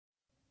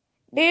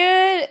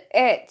Dear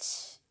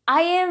H,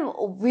 I am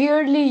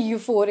weirdly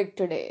euphoric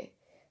today.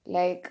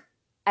 Like,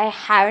 I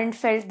haven't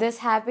felt this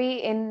happy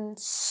in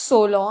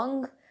so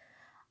long.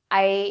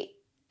 I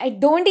I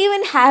don't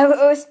even have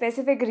a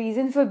specific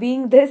reason for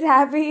being this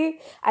happy.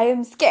 I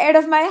am scared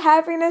of my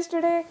happiness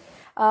today.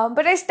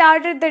 But I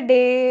started the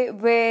day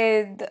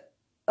with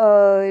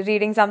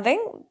reading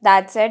something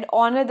that said,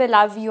 honor the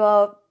love you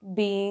are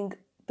being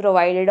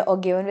provided or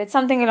given with,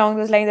 something along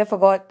those lines. I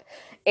forgot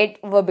it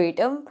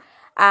verbatim.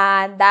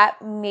 And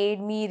that made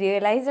me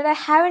realize that I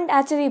haven't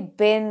actually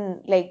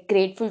been like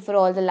grateful for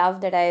all the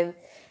love that I've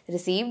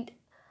received.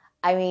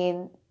 I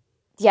mean,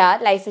 yeah,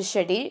 life is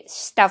shitty,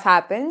 stuff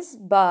happens,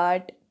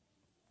 but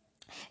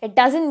it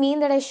doesn't mean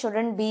that I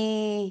shouldn't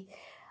be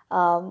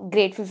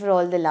grateful for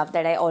all the love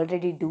that I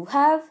already do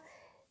have.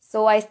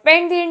 So I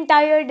spent the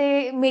entire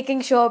day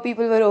making sure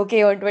people were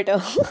okay on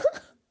Twitter.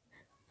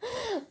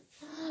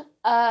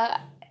 uh,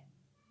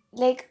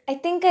 I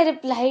think I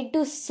replied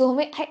to so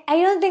many.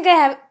 I don't think I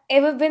have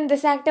ever been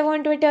this active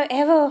on Twitter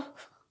ever.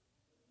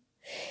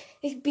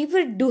 Like,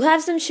 people do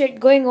have some shit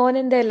going on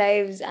in their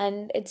lives,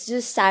 and it's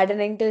just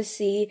saddening to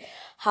see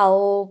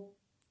how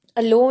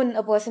alone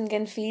a person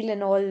can feel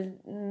in all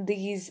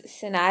these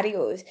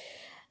scenarios.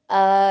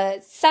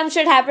 Some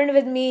shit happened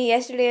with me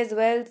yesterday as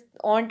well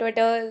on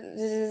Twitter.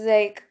 This is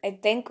like, I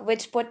think,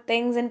 which put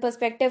things in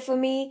perspective for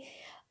me.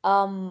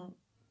 Um,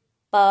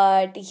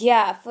 but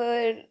yeah,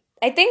 for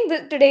I think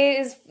that today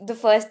is the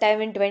first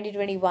time in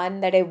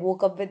 2021 that I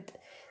woke up with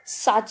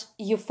such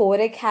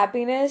euphoric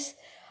happiness.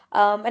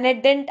 And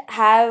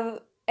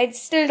I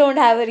still don't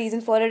have a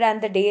reason for it,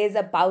 and the day is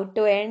about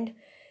to end.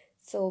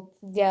 So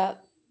yeah,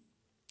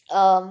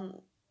 um,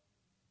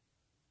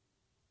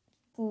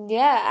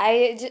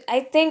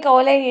 I think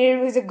all I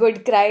needed was a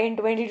good cry in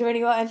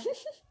 2021,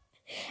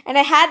 and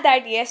I had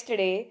that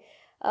yesterday.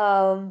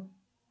 Um,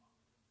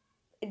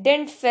 it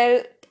didn't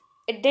feel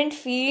it didn't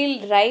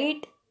feel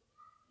right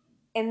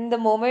in the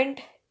moment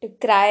to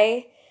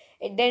cry.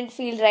 It didn't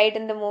feel right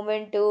in the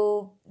moment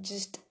to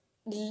just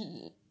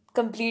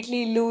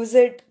completely lose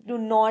it, to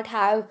not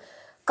have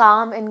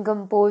calm and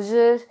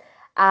composure,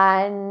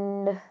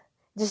 and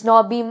just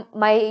not be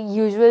my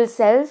usual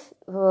self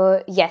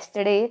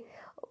yesterday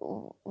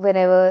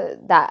whenever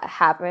that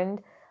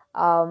happened.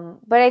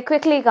 But I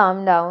quickly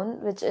calmed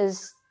down, which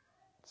is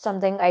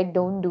something I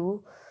don't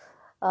do.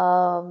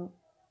 Um,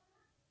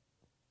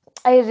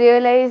 I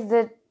realized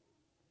that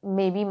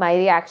maybe my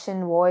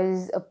reaction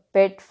was a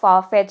bit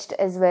far fetched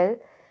as well.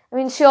 I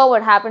mean, sure,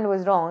 what happened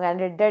was wrong and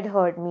it did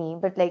hurt me,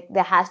 but like,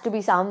 there has to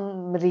be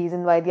some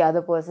reason why the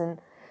other person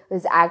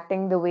was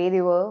acting the way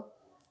they were.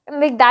 And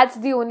like, that's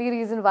the only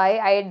reason why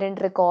I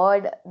didn't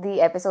record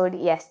the episode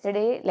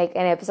yesterday, like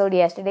an episode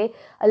yesterday.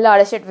 A lot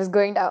of shit was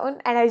going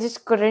down and I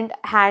just couldn't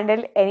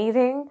handle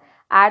anything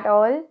at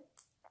all.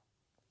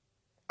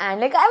 And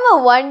like, I'm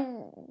a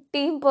one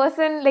team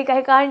person, like,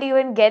 I can't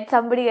even get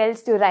somebody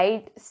else to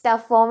write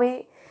stuff for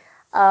me.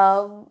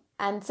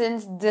 And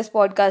since this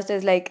podcast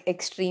is like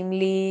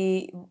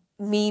extremely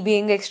me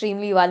being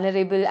extremely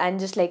vulnerable and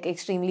just like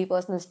extremely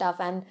personal stuff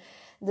and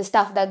the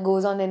stuff that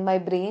goes on in my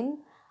brain,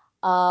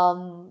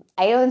 I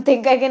don't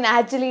think I can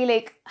actually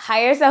like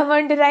hire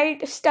someone to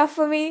write stuff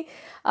for me.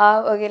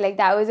 Okay, like,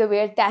 that was a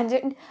weird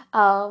tangent.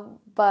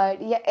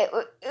 But yeah,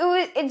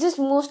 it just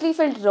mostly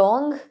felt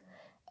wrong.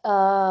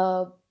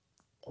 uh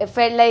it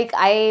felt like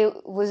I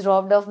was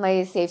robbed of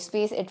my safe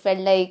space. It felt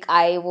like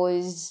I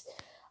was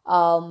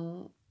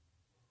um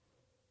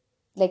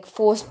like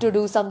forced to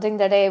do something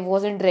that I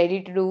wasn't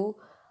ready to do,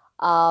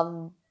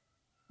 um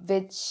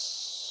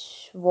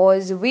which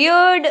was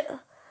weird.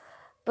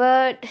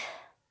 But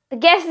I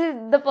guess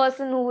the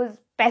person who was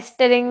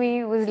pestering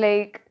me was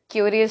like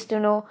curious to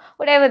know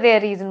whatever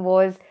their reason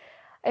was.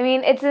 I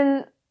mean, it's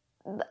in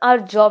our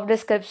job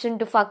description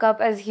to fuck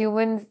up as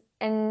humans,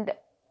 and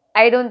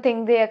I don't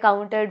think they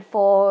accounted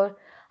for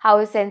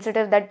how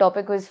sensitive that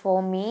topic was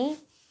for me.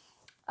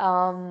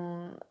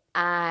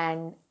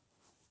 And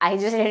I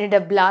just ended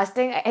up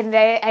blasting, and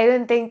I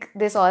don't think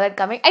they saw that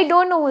coming. I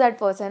don't know who that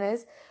person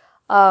is.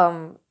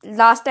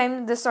 Last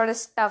time this sort of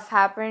stuff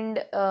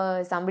happened,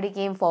 somebody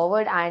came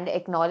forward and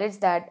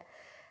acknowledged that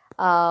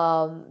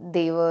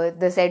they were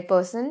the said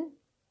person.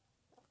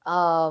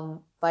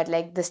 But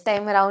like, this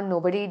time around,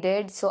 nobody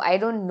did. So I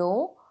don't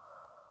know,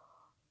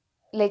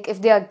 like,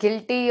 if they are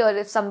guilty or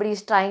if somebody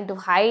is trying to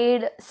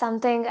hide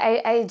something.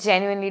 I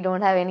genuinely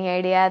don't have any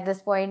idea at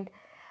this point.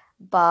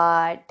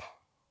 But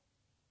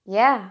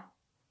yeah,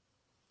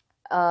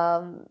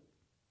 um,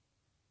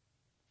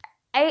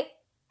 I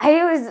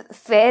I was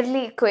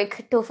fairly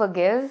quick to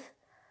forgive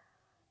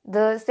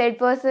the said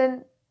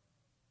person,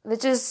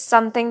 which is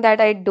something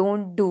that I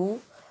don't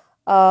do.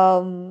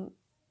 Um,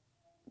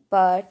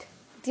 but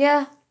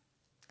yeah,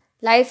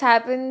 life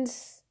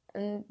happens,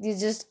 and you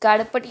just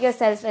gotta put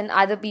yourself in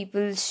other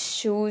people's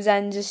shoes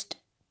and just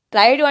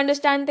try to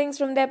understand things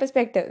from their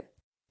perspective.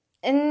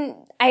 And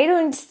I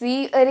don't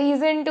see a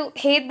reason to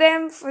hate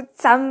them for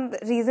some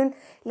reason.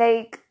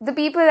 Like, the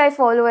people I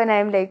follow and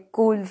I'm like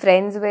cool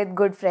friends with,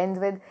 good friends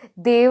with,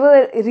 they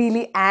were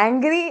really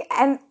angry,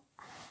 and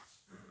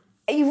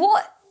I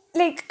was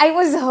like, I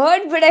was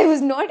hurt, but I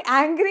was not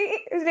angry.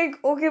 It was like,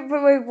 okay,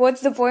 but wait,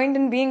 what's the point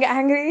in being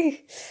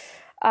angry?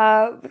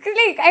 Because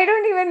like I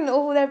don't even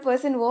know who that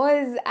person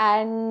was,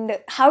 and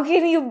how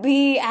can you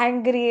be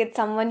angry at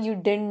someone you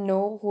didn't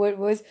know who it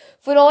was?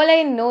 For all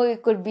I know,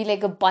 it could be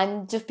like a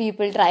bunch of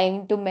people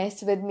trying to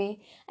mess with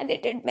me, and they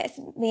did mess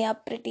me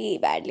up pretty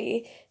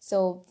badly.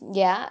 So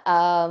yeah,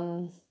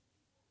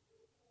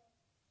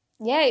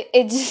 yeah,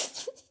 it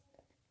just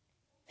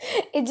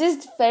it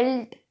just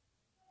felt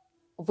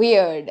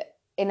weird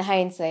in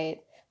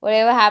hindsight.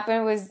 Whatever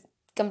happened was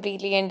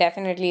completely and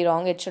definitely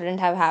wrong. It shouldn't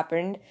have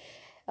happened.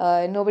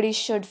 Nobody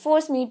should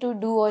force me to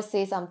do or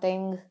say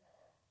something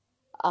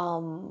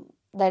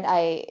that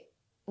I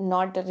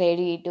not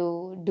ready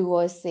to do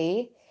or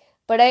say.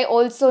 But I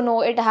also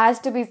know it has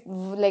to be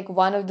like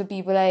one of the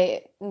people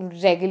I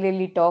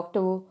regularly talk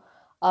to.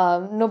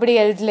 Nobody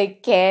else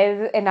like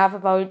cares enough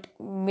about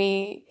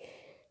me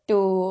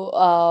to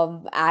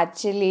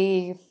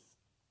actually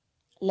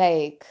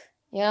like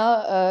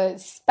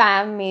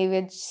spam me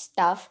with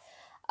stuff.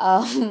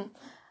 um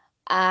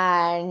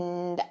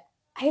and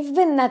I've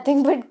been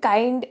nothing but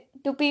kind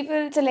to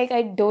people, so like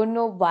I don't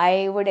know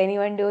why would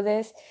anyone do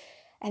this.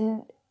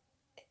 And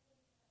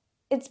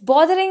it's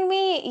bothering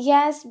me,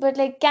 yes, but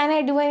like can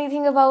I do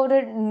anything about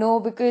it? No,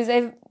 because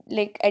I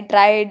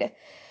tried,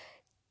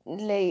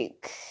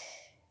 like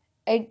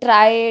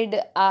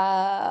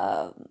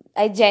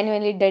I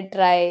genuinely did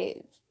try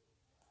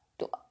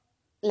to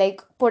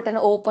like put an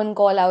open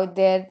call out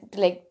there to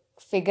like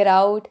figure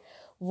out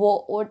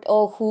what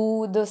or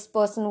who this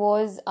person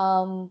was.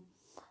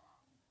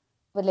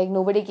 But like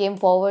nobody came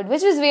forward,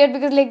 which was weird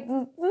because like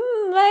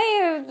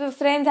my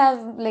friends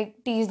have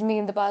like teased me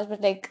in the past,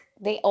 but like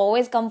they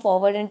always come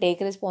forward and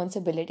take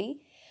responsibility.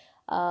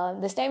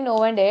 This time no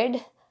one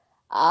did,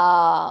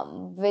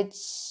 which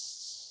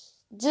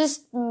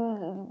just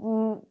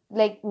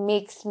like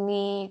makes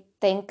me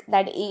think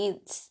that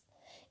it's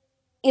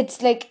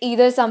like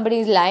either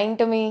somebody's lying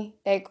to me,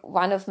 like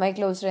one of my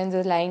close friends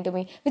is lying to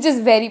me, which is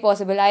very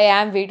possible. I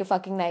am way too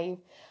fucking naive.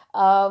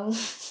 Um,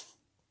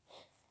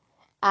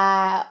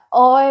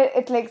 or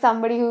it's like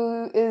somebody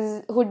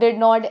who did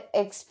not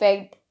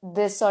expect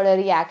this sort of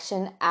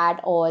reaction at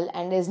all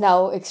and is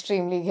now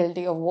extremely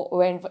guilty of what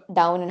went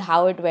down and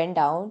how it went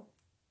down.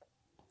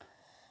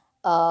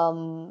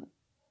 Um,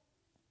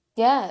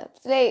 yeah,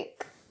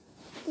 like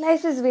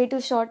life is way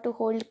too short to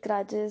hold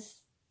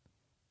grudges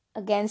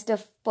against a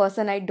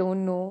person I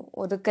don't know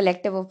or the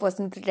collective of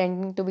person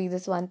pretending to be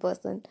this one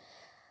person.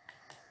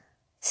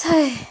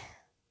 So,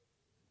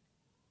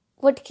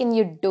 what can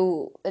you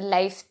do?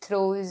 Life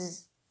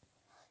throws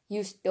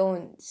you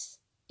stones.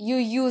 You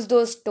use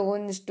those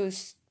stones to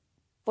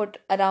put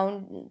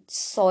around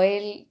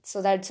soil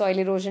so that soil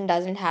erosion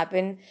doesn't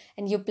happen,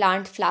 and you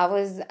plant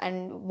flowers,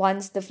 and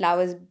once the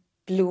flowers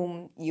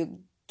bloom, you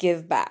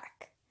give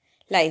back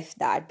life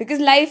that. Because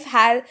life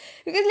has,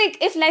 because like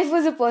if life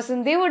was a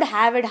person, they would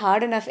have it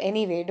hard enough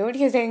anyway, don't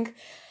you think?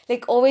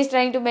 Like always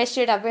trying to mess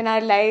shit up in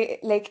our life,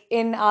 like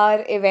in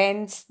our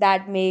events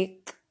that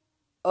make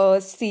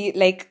see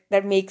like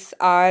that makes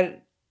our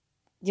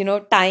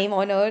time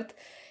on earth.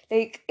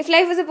 Like if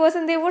life was a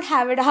person, they would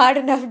have it hard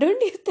enough,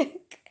 don't you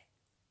think?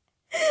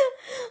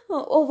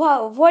 Oh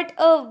wow, what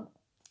a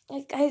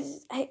like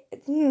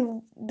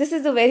this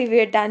is a very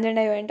weird tangent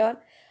I went on.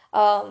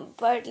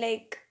 But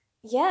like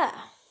yeah,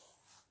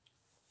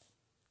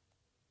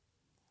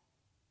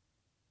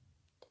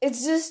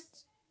 it's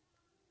just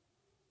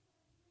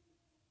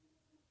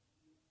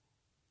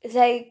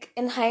like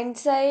in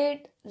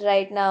hindsight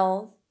right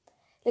now,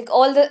 like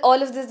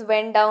all of this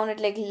went down at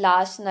like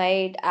last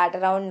night at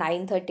around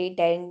 9:30,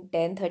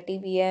 10:30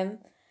 p.m.,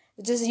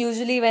 which is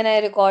usually when I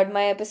record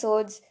my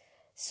episodes.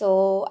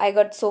 So I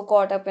got so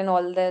caught up in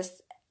all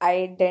this,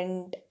 I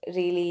didn't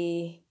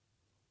really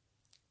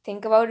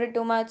think about it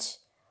too much.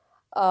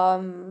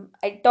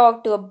 I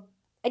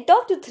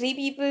talked to three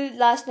people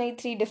last night,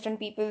 three different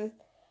people.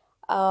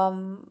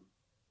 Um,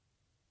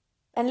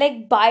 and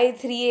like by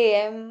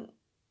 3 a.m.,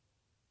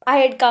 I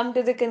had come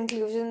to the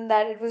conclusion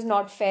that it was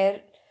not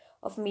fair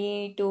of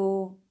me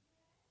to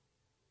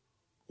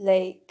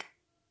like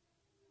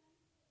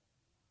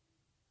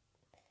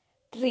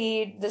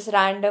treat this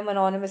random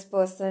anonymous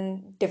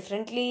person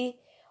differently,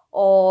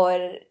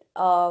 or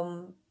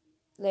um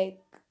like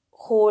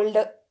hold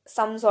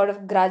some sort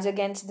of grudge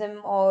against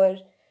them, or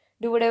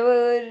do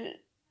whatever,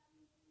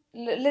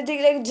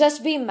 like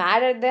just be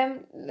mad at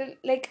them.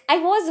 Like I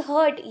was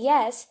hurt,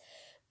 yes,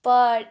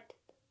 but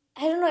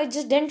I don't know, it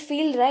just didn't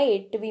feel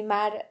right to be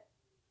mad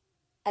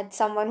at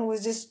someone who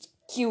was just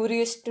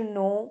curious to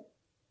know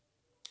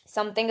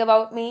something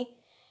about me.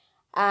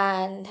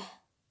 And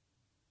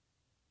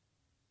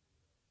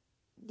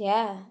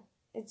yeah,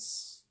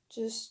 it's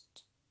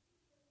just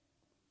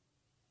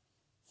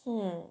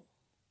hmm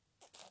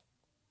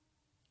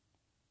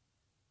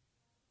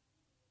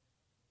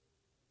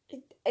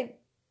I,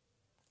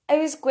 I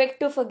was quick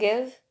to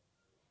forgive,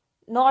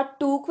 not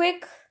too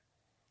quick.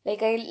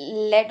 Like I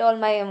let all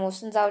my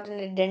emotions out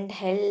and it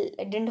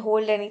didn't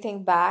hold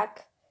anything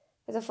back.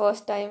 for the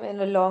first time in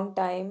a long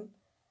time.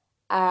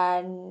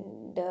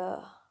 And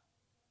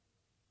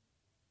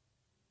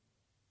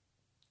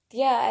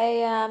yeah,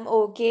 I am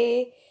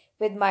okay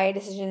with my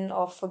decision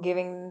of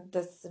forgiving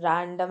this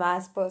random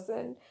ass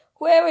person.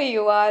 Whoever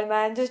you are,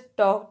 man, just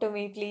talk to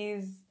me,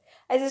 please.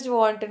 I just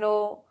want to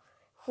know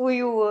who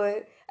you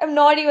were. I'm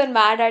not even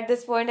mad at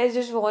this point. I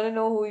just want to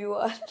know who you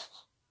are.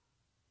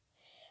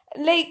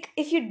 Like,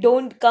 if you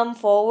don't come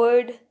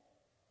forward,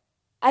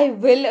 I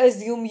will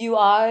assume you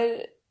are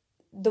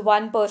the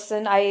one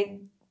person I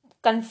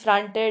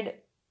confronted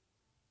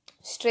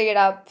straight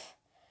up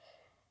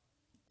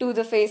to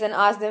the face and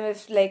asked them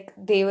if like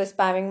they were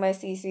spamming my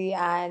CC,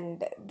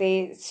 and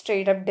they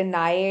straight up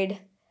denied.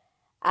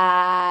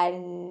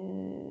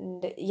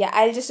 And yeah,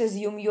 I'll just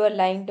assume you are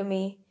lying to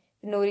me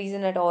for no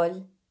reason at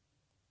all.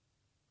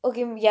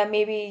 Okay, yeah,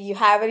 maybe you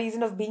have a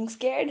reason of being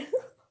scared.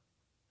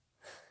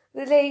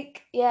 But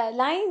like, yeah,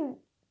 lying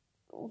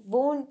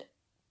won't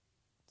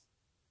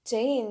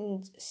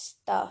change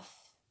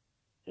stuff,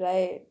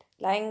 right?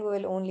 Lying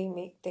will only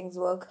make things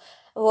work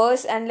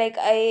worse. And like,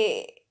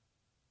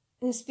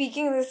 I'm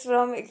speaking this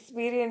from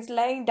experience,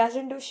 lying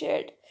doesn't do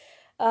shit.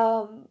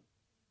 Um,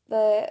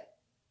 but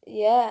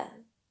yeah,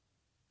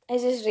 I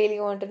just really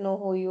want to know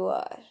who you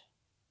are.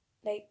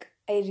 Like,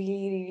 I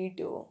really, really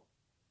do.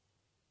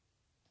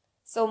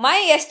 So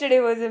my yesterday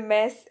was a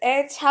mess.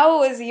 Edge, how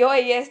was your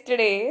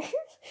yesterday?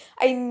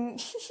 I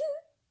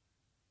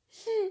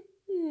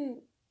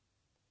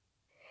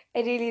I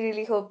really,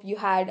 really hope you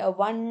had a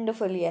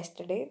wonderful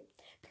yesterday,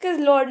 because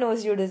Lord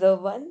knows you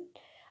deserve one.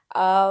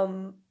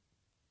 Um,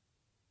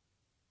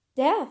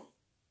 yeah,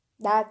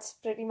 that's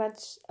pretty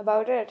much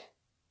about it.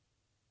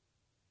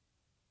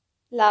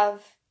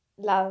 Love,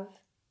 love,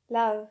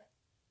 love.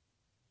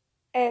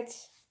 Edge.